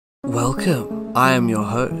Welcome, I am your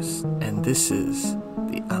host, and this is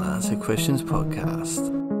the Unanswered Questions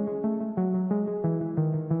Podcast.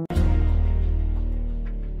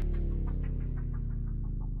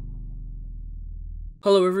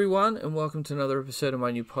 Hello everyone, and welcome to another episode of my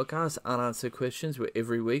new podcast, Unanswered Questions, where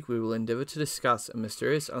every week we will endeavour to discuss a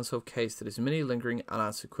mysterious unsolved case that has many lingering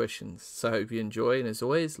unanswered questions. So I hope you enjoy, and as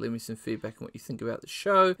always, leave me some feedback on what you think about the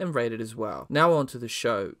show, and rate it as well. Now on to the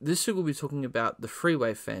show. This week we'll be talking about the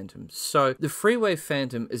Freeway Phantom. So, the Freeway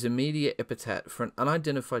Phantom is a media epithet for an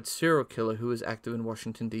unidentified serial killer who was active in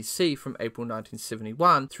Washington, D.C. from April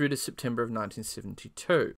 1971 through to September of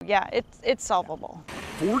 1972. Yeah, it's solvable.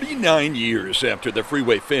 49 years after the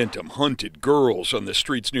Freeway Phantom hunted girls on the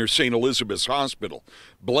streets near St. Elizabeth's Hospital,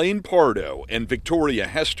 Blaine Pardo and Victoria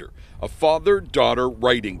Hester, a father-daughter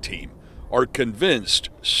writing team, are convinced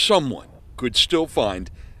someone could still find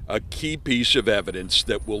a key piece of evidence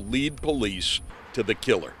that will lead police to the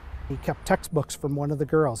killer. He kept textbooks from one of the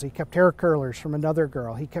girls. He kept hair curlers from another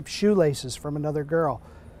girl. He kept shoelaces from another girl.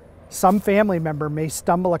 Some family member may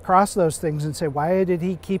stumble across those things and say, why did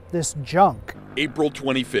he keep this junk? April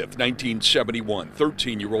 25th, 1971,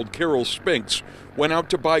 13-year-old Carol Spinks went out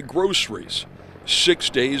to buy groceries. 6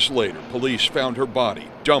 days later, police found her body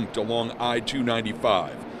dumped along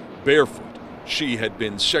I-295. Barefoot, she had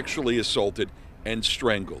been sexually assaulted and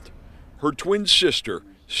strangled. Her twin sister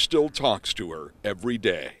still talks to her every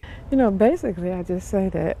day. You know, basically, I just say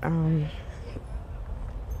that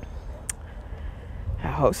I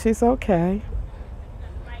hope she's okay.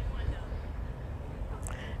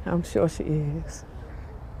 I'm sure she is.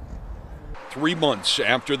 3 months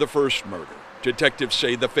after the first murder, detectives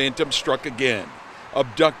say the Phantom struck again,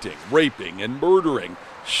 abducting, raping, and murdering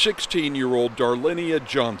 16-year-old Darlenia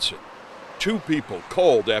Johnson. 2 people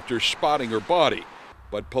called after spotting her body,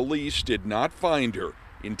 but police did not find her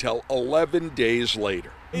until 11 days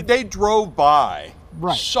later. They drove by,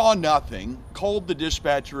 Right. saw nothing, called the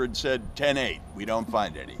dispatcher and said 10-8, we don't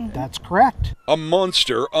find anything. That's correct. A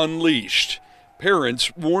monster unleashed.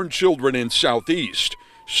 Parents warned children in Southeast,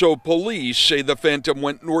 so police say the Phantom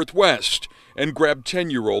went northwest and grabbed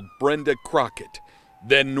 10-year-old Brenda Crockett,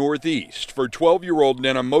 then northeast for 12-year-old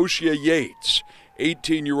Nanamoshia Yates.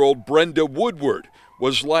 18-year-old Brenda Woodward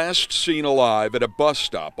was last seen alive at a bus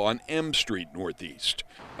stop on M Street northeast.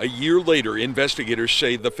 A year later, investigators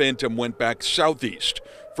say the Phantom went back southeast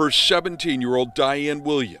for 17-year-old Diane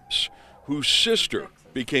Williams, whose sister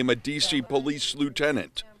became a D.C. police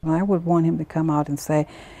lieutenant. I would want him to come out and say,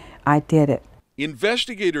 I did it.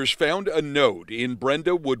 Investigators found a note in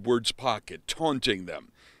Brenda Woodward's pocket taunting them.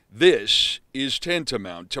 This is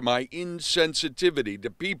tantamount to my insensitivity to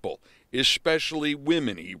people, especially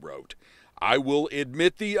women, he wrote. I will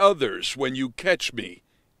admit the others when you catch me,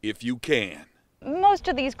 if you can. Most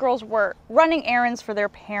of these girls were running errands for their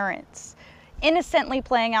parents, innocently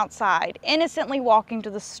playing outside, innocently walking to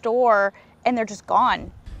the store, and they're just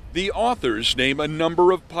gone. The authors name a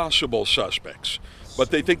number of possible suspects,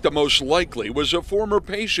 but they think the most likely was a former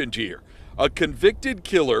patient here, a convicted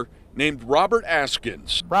killer named Robert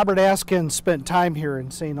Askins. Robert Askins spent time here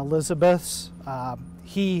in St. Elizabeth's.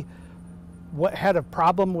 He had a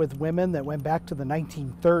problem with women that went back to the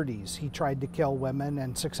 1930s. He tried to kill women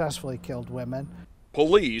and successfully killed women.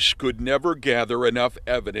 Police could never gather enough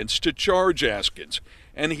evidence to charge Askins,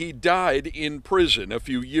 and he died in prison a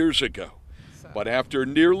few years ago. But after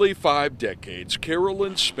nearly 5 decades,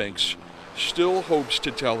 Carolyn Spinks still hopes to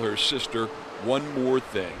tell her sister one more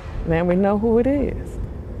thing. Now we know who it is.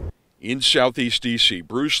 In Southeast D.C.,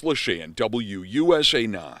 Bruce LaShan, WUSA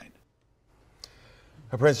 9.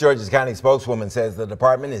 A Prince George's County spokeswoman says the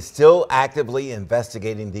department is still actively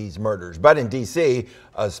investigating these murders. But in D.C.,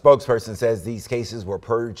 a spokesperson says these cases were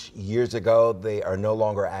purged years ago. They are no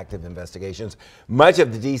longer active investigations. Much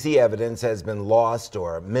of the D.C. evidence has been lost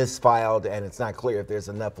or misfiled, and it's not clear if there's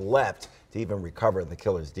enough left to even recover the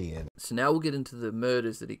killer's DNA. So now we'll get into the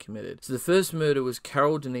murders that he committed. So the first murder was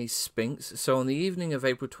Carol Denise Spinks. So on the evening of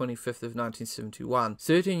April 25th of 1971,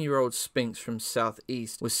 13-year-old Spinks from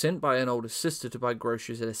Southeast was sent by an older sister to buy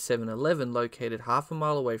groceries at a 7-Eleven located half a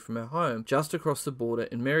mile away from her home, just across the border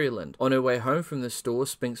in Maryland. On her way home from the store,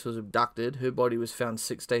 Spinks was abducted. Her body was found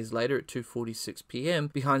 6 days later at 2:46 p.m.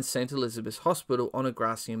 behind St. Elizabeth's Hospital on a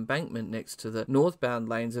grassy embankment next to the northbound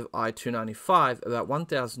lanes of I-295, about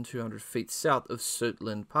 1,200 feet feet south of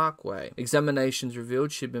Suitland Parkway. Examinations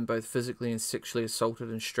revealed she had been both physically and sexually assaulted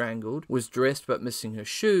and strangled, was dressed but missing her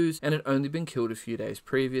shoes, and had only been killed a few days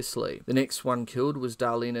previously. The next one killed was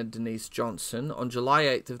Darlena Denise Johnson. On July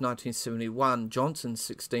 8th of 1971, Johnson,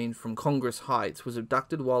 16, from Congress Heights, was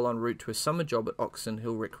abducted while en route to a summer job at Oxon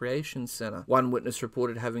Hill Recreation Center. One witness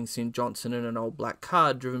reported having seen Johnson in an old black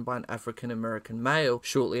car driven by an African-American male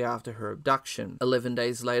shortly after her abduction. 11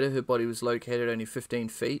 days later, her body was located only 15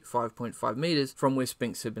 feet, 5.5 meters, from where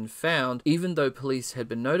Spinks had been found, even though police had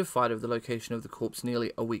been notified of the location of the corpse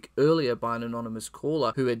nearly a week earlier by an anonymous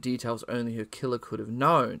caller who had details only her killer could have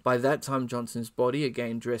known. By that time, Johnson's body,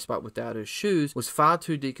 again dressed but without her shoes, was far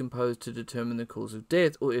too decomposed to determine the cause of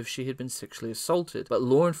death or if she had been sexually assaulted, but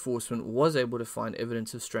law enforcement was able to find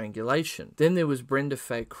evidence of strangulation. Then there was Brenda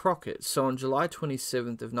Faye Crockett. So on July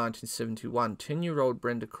 27th of 1971, 10-year-old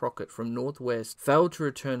Brenda Crockett from Northwest failed to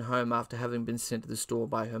return home after having been sent to the store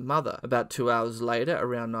by her mother. About 2 hours later,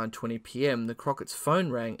 around 9:20 p.m., the Crockett's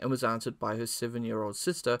phone rang and was answered by her 7-year-old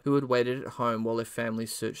sister, who had waited at home while their family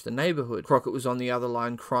searched the neighborhood. Crockett was on the other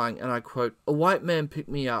line crying, and I quote, "A white man picked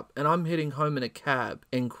me up and I'm heading home in a cab,"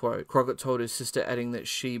 end quote. Crockett told her sister, adding that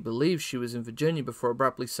she believed she was in Virginia before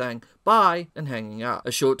abruptly saying bye and hanging up.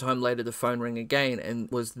 A short time later, the phone rang again and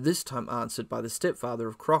was this time answered by the stepfather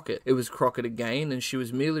of Crockett. It was Crockett again, and she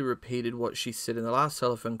was merely repeated what she said in the last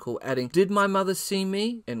telephone call, adding, "Did my mother see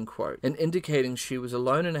me?" end quote, and indicating she was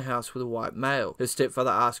alone in a house with a white male. Her stepfather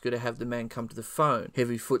asked her to have the man come to the phone.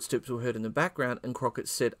 Heavy footsteps were heard in the background, and Crockett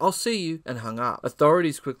said, "I'll see you," and hung up.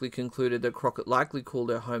 Authorities quickly concluded that Crockett likely called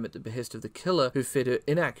her home at the behest of the killer, who fed her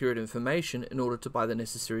inaccurate information in order to buy the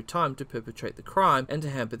necessary time to perpetrate the crime and to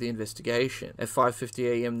hamper the investigation. At 5:50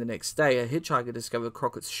 a.m. the next day, a hitchhiker discovered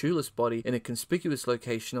Crockett's shoeless body in a conspicuous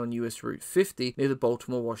location on US Route 50 near the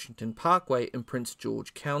Baltimore-Washington Parkway in Prince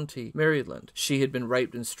George County, Maryland. She had been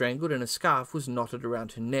raped and strangled, and a scarf was knotted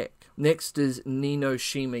around her neck. Next is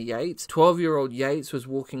Ninoshima Yates. 12-year-old Yates was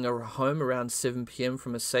walking home around 7 p.m.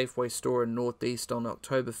 from a Safeway store in Northeast on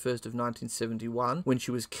October 1st of 1971 when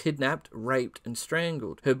she was kidnapped, raped, and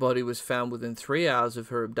strangled. Her body was found within 3 hours of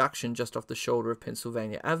her abduction just off the shoulder of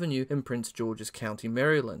Pennsylvania Avenue in Prince George's County,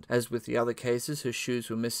 Maryland. As with the other cases, her shoes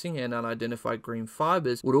were missing and unidentified green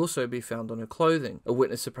fibers would also be found on her clothing. A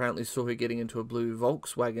witness apparently saw her getting into a blue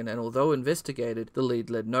Volkswagen, and although investigated, the lead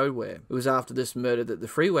led nowhere. It was after this murder that the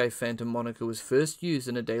Freeway Phantom moniker was first used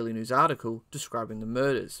in a Daily News article describing the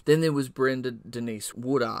murders. Then there was Brenda Denise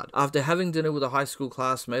Woodard. After having dinner with a high school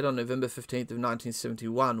classmate on November 15th of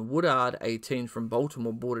 1971, Woodard, 18, from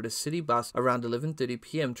Baltimore, boarded a city bus around 11:30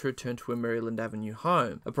 p.m. to return to her Maryland Avenue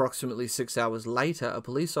home. Approximately 6 hours later, a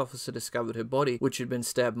police officer discovered her body, which had been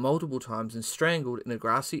stabbed multiple times and strangled in a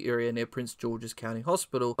grassy area near Prince George's County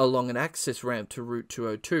Hospital along an access ramp to Route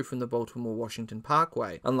 202 from the Baltimore-Washington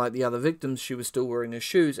Parkway. Unlike the other victims, she was still wearing her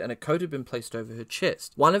shoes and a coat had been placed over her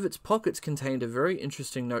chest. One of its pockets contained a very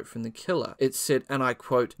interesting note from the killer. It said, and I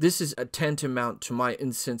quote, "This is a tantamount to my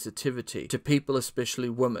insensitivity, to people, especially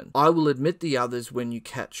women. I will admit the others when you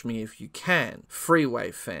catch me if you can.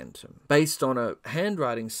 Freeway Phantom." Based on a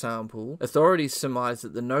handwriting sample, authorities surmised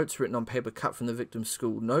that the notes written on paper cut from the victim's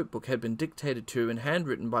school notebook had been dictated to and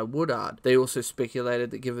handwritten by Woodard. They also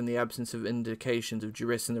speculated that given the absence of indications of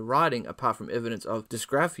duress in the writing, apart from evidence of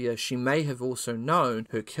dysgraphia, she may have also known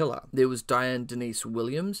her killer. There was Diane Denise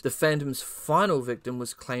Williams. The Phantom's final victim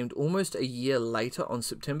was claimed almost a year later on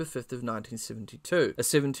September 5th of 1972. A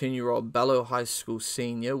 17-year-old Bellow High School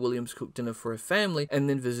senior, Williams cooked dinner for her family and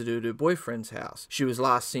then visited her boyfriend's house. She was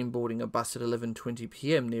last seen boarding a bus at 11:20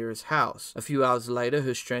 p.m. near his house. A few hours later,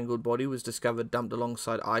 her strangled body was discovered dumped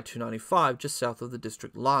alongside I-295 just south of the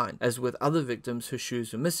district line. As with other victims, her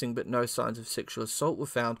shoes were missing, but no signs of sexual assault were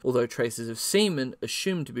found, although traces of semen,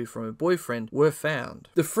 assumed to be from her boyfriend, were found.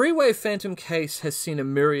 The Freeway Phantom case has seen a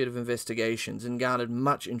myriad of investigations and garnered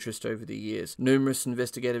much interest over the years. Numerous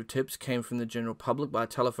investigative tips came from the general public by a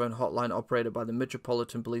telephone hotline operated by the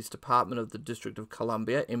Metropolitan Police Department of the District of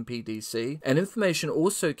Columbia, MPDC, and information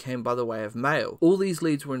also came by the way of mail. All these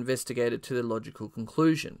leads were investigated to their logical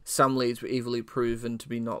conclusion. Some leads were evilly proven to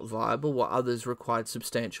be not viable, while others required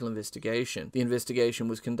substantial investigation. The investigation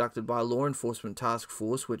was conducted by a law enforcement task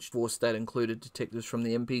force, that included detectives from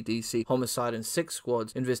the MPDC Homicide and Sex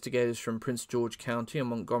Squads, investigators from Prince George County and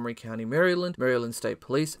Montgomery County, Maryland, Maryland State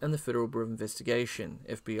Police, and the Federal Bureau of Investigation,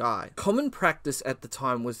 FBI. Common practice at the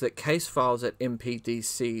time was that case files at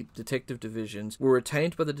MPDC detective divisions were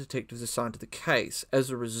retained by the detectives assigned to the case. As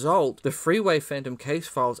a result, the Freeway Phantom case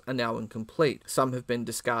files are now incomplete. Some have been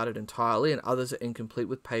discarded entirely, and others are incomplete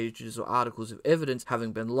with pages or articles of evidence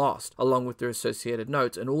having been lost, along with their associated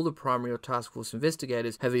notes, and all the primary or task force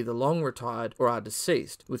investigators have either long retired or are deceased.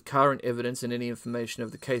 deceased. With current evidence and any information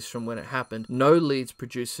of the case from when it happened, no leads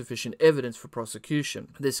produce sufficient evidence for prosecution.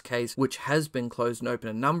 This case, which has been closed and open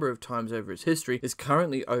a number of times over its history, is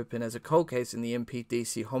currently open as a cold case in the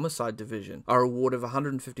MPDC Homicide Division. A reward of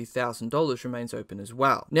 $150,000 remains open as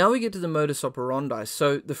well. Now we get to the modus operandi.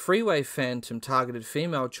 So the Freeway Phantom targeted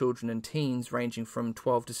female children and teens ranging from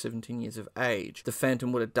 12 to 17 years of age. The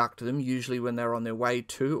Phantom would abduct them, usually when they were on their way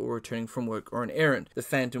to or returning from work or an errand. The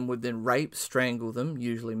Phantom would then rape, strangle them,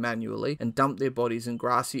 usually manually, and dump their bodies in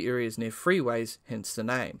grassy areas near freeways, hence the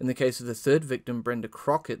name. In the case of the third victim, Brenda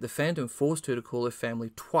Crockett, the Phantom forced her to call her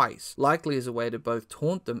family twice, likely as a way to both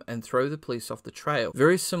taunt them and throw the police off the trail,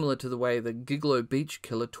 very similar to the way the Gigolo Beach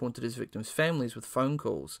killer taunted his victims' families with phone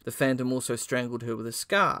calls. The Phantom also strangled her with a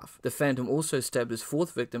scarf. The Phantom also stabbed his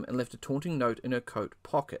fourth victim and left a taunting note in her coat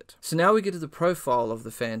pocket. So now we get to the profile of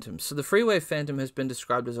the Phantom. So the Freeway Phantom has been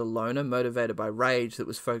described as a loner motivated by rage that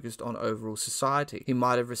was focused on overall society. He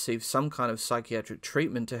might have received some kind of psychiatric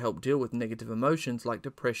treatment to help deal with negative emotions like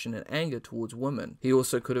depression and anger towards women. He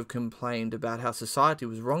also could have complained about how society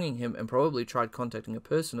was wronging him and probably tried contacting a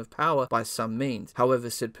person of power by some means. However,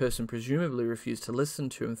 said person presumably refused to listen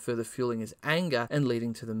to him, further fueling his anger and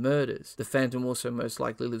leading to the murders. The Phantom also most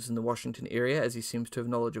likely lives in the Washington area, as he seems to have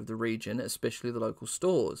knowledge of the region, especially the local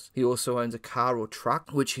stores. He also owns a car or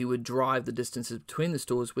truck, which he would drive the distances between the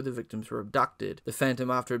stores where the victims were abducted. The Phantom,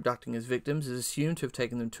 after abducting his victims, is assumed to have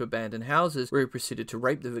taken them to abandoned houses where he proceeded to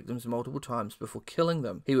rape the victims multiple times before killing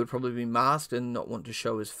them. He would probably be masked and not want to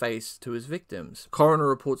show his face to his victims. Coroner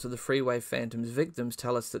reports of the Freeway Phantom's victims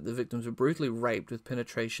tell us that the victims were brutally raped with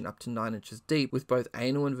penetration up to 9 inches deep, with both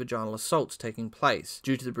anal and vaginal assaults taking place.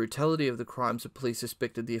 Due to the brutality of the crimes, the police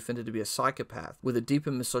suspected the offender to be a psychopath, with a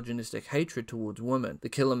deeper misogynistic hatred towards women. The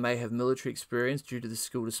killer may have military experience due to the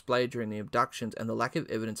skill displayed during the abductions and the lack of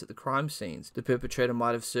evidence at the crime scenes. The perpetrator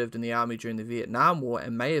might have served in the army during the Vietnam War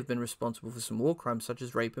and may have been responsible for some war crimes such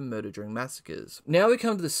as rape and murder during massacres. Now we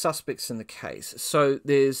come to the suspects in the case. So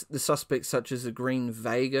there's the suspects such as the Green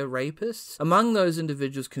Vega Rapists. Among those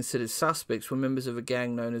individuals considered suspects were members of a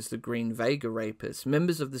gang known as the Green Vega Rapists.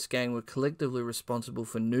 Members of this gang were collectively responsible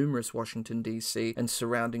for numerous Washington, D.C. and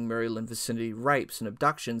surrounding Maryland vicinity rapes and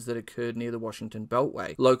abductions that occurred near the Washington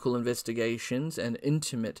Beltway. Local investigations and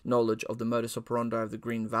intimate knowledge of the modus operandi of the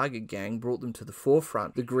Green Vega gang brought them to the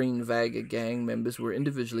forefront. The Green Vega gang members were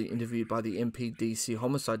individually interviewed by the MPDC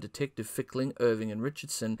homicide detective Fickling, Irving, and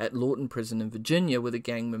Richardson at Lawton Prison in Virginia, where the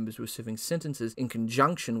gang members were serving sentences in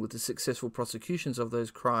conjunction with the successful prosecutions of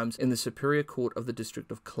those crimes in the Superior Court of the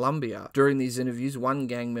District of Columbia. During these interviews, one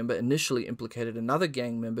gang member initially implicated another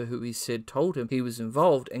gang member who he said told him he was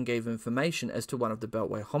involved and gave information as to one of the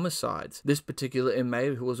Beltway homicides. This particular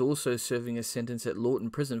inmate, who was also serving a sentence at Lawton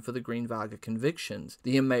Prison for the Green Vega convictions.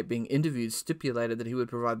 The inmate being interviewed stipulated that he would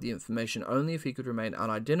provide the information only if he could remain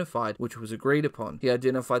unidentified, which was agreed upon. He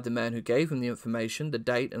identified the man who gave him the information, the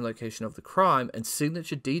date and location of the crime, and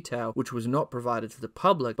signature detail which was not provided to the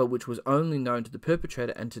public, but which was only known to the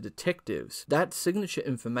perpetrator and to detectives. That signature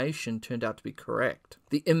information turned out to be correct.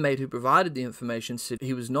 The inmate who provided the information said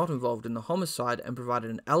he was not involved in the homicide and provided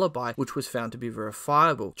an alibi which was found to be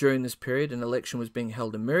verifiable. During this period, an election was being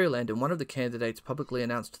held in Maryland, and one of the candidates publicly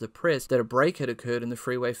announced to the press that a break had occurred in the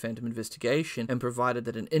Freeway Phantom investigation and provided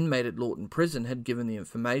that an inmate at Lawton Prison had given the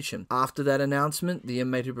information. After that announcement, the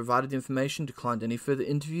inmate who provided the information declined any further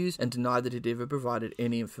interviews and denied that he'd ever provided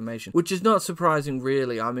any information, which is not surprising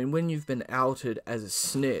really. I mean, when you've been outed as a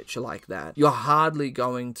snitch like that, you're hardly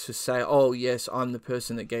going to say, oh yes, I'm the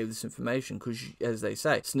person that gave this information, because as they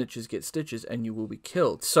say, snitches get stitches and you will be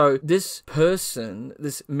killed. So this person,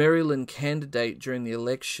 this Maryland candidate during the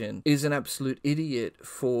election, is an absolute idiot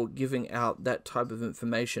for giving out that type of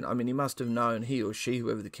information. I mean, he must have known, he or she,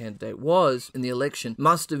 whoever the candidate was in the election,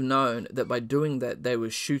 must have known that by doing that they were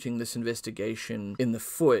shooting this investigation in the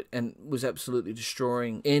foot and was absolutely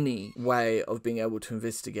destroying any way of being able to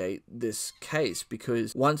investigate this case,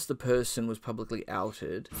 because once the person was publicly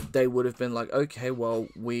outed, they would have been like, okay, well,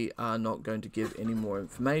 we are not going to give any more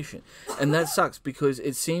information. And that sucks, because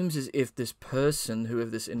it seems as if this person, whoever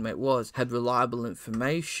this inmate was, had reliable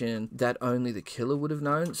information that only the killer would have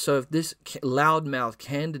known. So if this loudmouth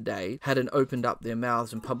candidate hadn't opened up their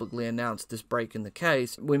mouths and publicly announced this break in the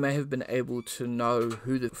case, we may have been able to know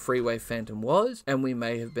who the Freeway Phantom was, and we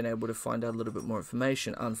may have been able to find out a little bit more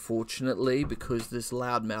information. Unfortunately, because this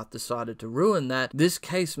loudmouth decided to ruin that, this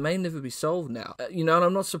case may never be solved now. And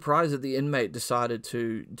I'm not surprised that the inmate decided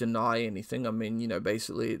decided to deny anything. I mean,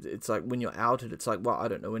 basically it's like when you're outed, it's like, well, I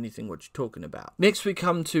don't know anything what you're talking about. Next we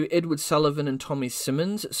come to Edward Sullivan and Tommy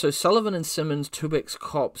Simmons. So Sullivan and Simmons, two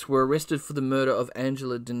ex-cops, were arrested for the murder of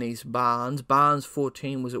Angela Denise Barnes. Barnes,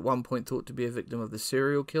 14, was at one point thought to be a victim of the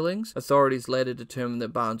serial killings. Authorities later determined that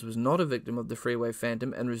Barnes was not a victim of the Freeway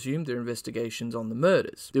Phantom and resumed their investigations on the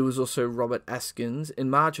murders. There was also Robert Askins. In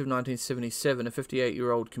March of 1977, a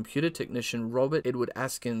 58-year-old computer technician, Robert Edward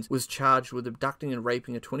Askins, was charged with abducting and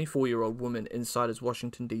raping a 24-year-old woman inside his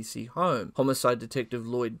Washington, D.C. home. Homicide detective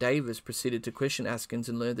Lloyd Davis proceeded to question Askins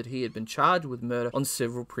and learned that he had been charged with murder on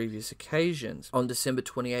several previous occasions. On December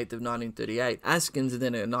 28th of 1938, Askins,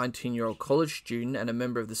 then a 19-year-old college student and a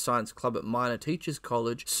member of the science club at Minor Teachers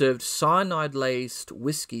College, served cyanide-laced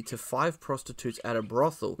whiskey to 5 prostitutes at a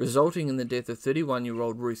brothel, resulting in the death of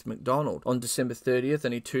 31-year-old Ruth McDonald. On December 30th,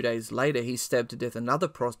 only 2 days later, he stabbed to death another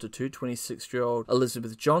prostitute, 26-year-old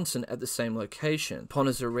Elizabeth Johnson, at the same location. Upon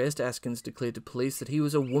his arrest, Askins declared to police that he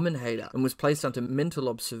was a woman hater and was placed under mental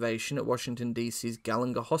observation at Washington, D.C.'s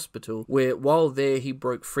Gallinger Hospital, where, while there, he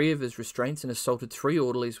broke free of his restraints and assaulted 3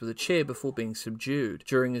 orderlies with a chair before being subdued.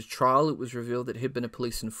 During his trial, it was revealed that he had been a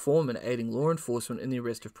police informant aiding law enforcement in the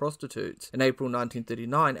arrest of prostitutes. In April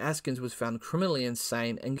 1939, Askins was found criminally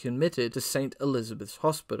insane and committed to St. Elizabeth's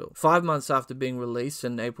Hospital. 5 months after being released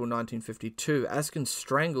in April 1952, Askins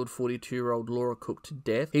strangled 42-year-old Laura Cook to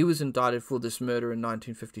death. He was indicted for this murder in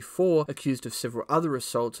 1954, accused of several other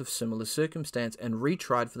assaults of similar circumstance, and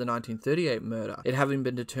retried for the 1938 murder. It having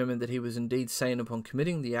been determined that he was indeed sane upon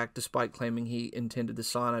committing the act, despite claiming he intended the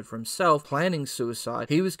cyanide for himself, planning suicide,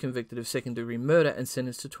 he was convicted of second-degree murder and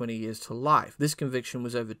sentenced to 20 years to life. This conviction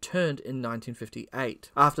was overturned in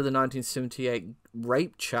 1958. After the 1978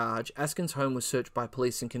 rape charge, Askins' home was searched by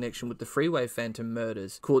police in connection with the Freeway Phantom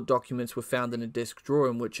murders. Court documents were found in a desk drawer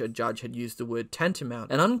in which a judge had used the word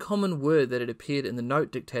tantamount, an uncommon word that had appeared in the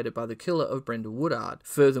note dictated by the killer of Brenda Woodard.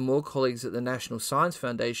 Furthermore, colleagues at the National Science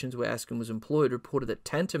Foundations, where Askins was employed, reported that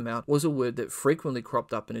tantamount was a word that frequently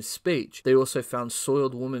cropped up in his speech. They also found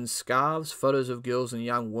soiled women's scarves, photos of girls and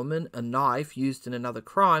young women, a knife used in another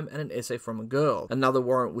crime, and an essay from a girl. Another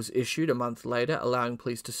warrant was issued a month later, allowing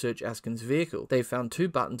police to search Askins' vehicle. They found 2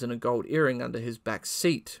 buttons and a gold earring under his back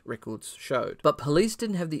seat, records showed. But police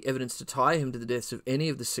didn't have the evidence to tie him to the deaths of any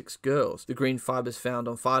of the 6 girls. The green fibers found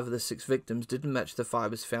on 5 of the 6 victims didn't match the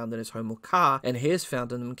fibers found in his home or car, and hairs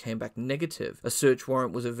found in them came back negative. A search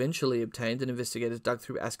warrant was eventually obtained, and investigators dug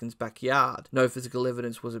through Askins' backyard. No physical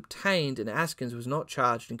evidence was obtained, and Askins was not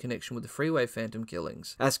charged in connection with the Freeway Phantom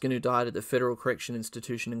killings. Askins, who died at the Federal Correction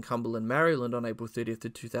Institution in Cumberland, Maryland on April 30th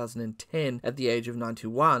of 2010 at the age of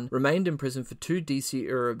 91, remained in prison for 2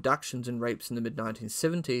 DC-era abductions and rapes in the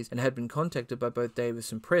mid-1970s, and had been contacted by both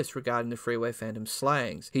Davis and Press regarding the Freeway Phantom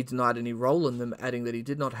slayings. He denied any role in them, adding that he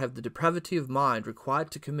did not have the depravity of mind required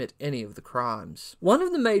to commit any of the crimes. One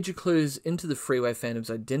of the major clues into the Freeway Phantom's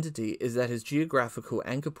identity is that his geographical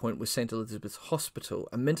anchor point was St. Elizabeth's Hospital,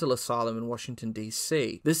 a mental asylum in Washington,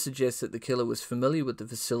 D.C. This suggests that the killer was familiar with the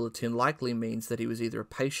facility and likely means that he was either a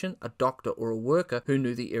patient, a doctor, or a worker who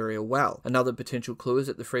knew the area well. Another potential clue is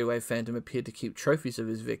that the Freeway Phantom appeared to keep trophies of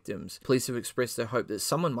his victims. Police have expressed their hope that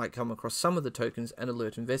someone might come across some of the tokens and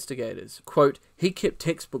alert investigators. Quote, he kept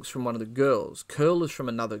textbooks from one of the girls, curlers from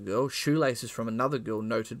another girl, shoelaces from another girl,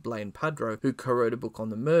 noted Blaine Padro, who co-wrote a book on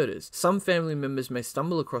the murders. Some family members may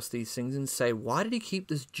stumble across these things and say, why did he keep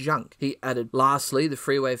this junk? He added, lastly, the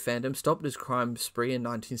Freeway Phantom stopped his crime spree in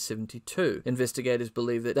 1972. Investigators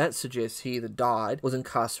believe that suggests he either died, was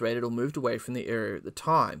incarcerated, or moved away from the area at the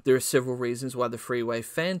time. There are several reasons why the Freeway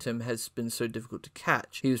Phantom has been so difficult to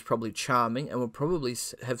catch. He was probably charming and would probably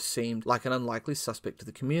have seemed like an unlikely suspect to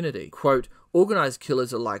the community. Quote, organized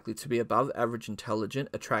killers are likely to be above average intelligent,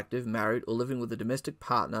 attractive, married, or living with a domestic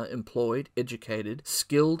partner, employed, educated,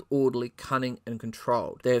 skilled, orderly, cunning, and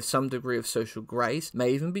controlled. They have some degree of social grace,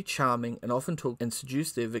 may even be charming, and often talk and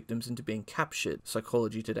seduce their victims into being captured,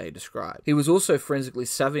 Psychology Today described. He was also forensically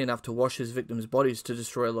savvy enough to wash his victims' bodies to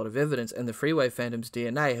destroy a lot of evidence, and the Freeway Phantom's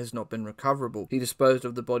DNA has not been recoverable. He disposed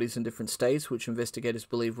of the bodies in different states, which investigators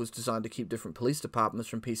believe was designed to keep different police departments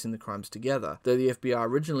from piecing the crimes together. Though the FBI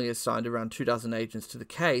originally assigned around 2 dozen agents to the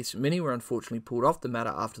case, many were unfortunately pulled off the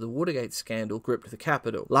matter after the Watergate scandal gripped the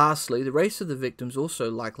Capitol. Lastly, the race of the victims also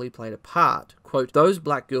likely played a part. Quote, those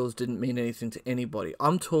black girls didn't mean anything to anybody.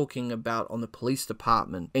 I'm talking about on the police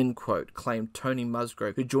department, end quote, claimed Tony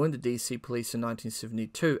Musgrove, who joined the DC police in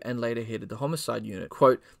 1972 and later headed the homicide unit.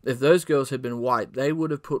 Quote, if those girls had been white, they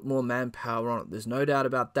would have put more manpower on it. There's no doubt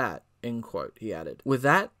about that, end quote, he added. With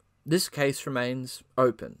that, this case remains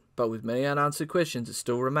open, but with many unanswered questions that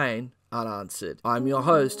still remain unanswered. I'm your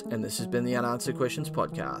host, and this has been the Unanswered Questions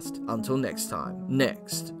Podcast. Until next time,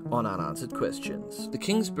 next on Unanswered Questions. The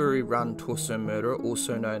Kingsbury Run torso murderer,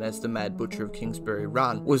 also known as the Mad Butcher of Kingsbury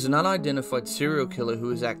Run, was an unidentified serial killer who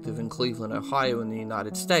was active in Cleveland, Ohio in the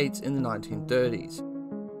United States in the 1930s.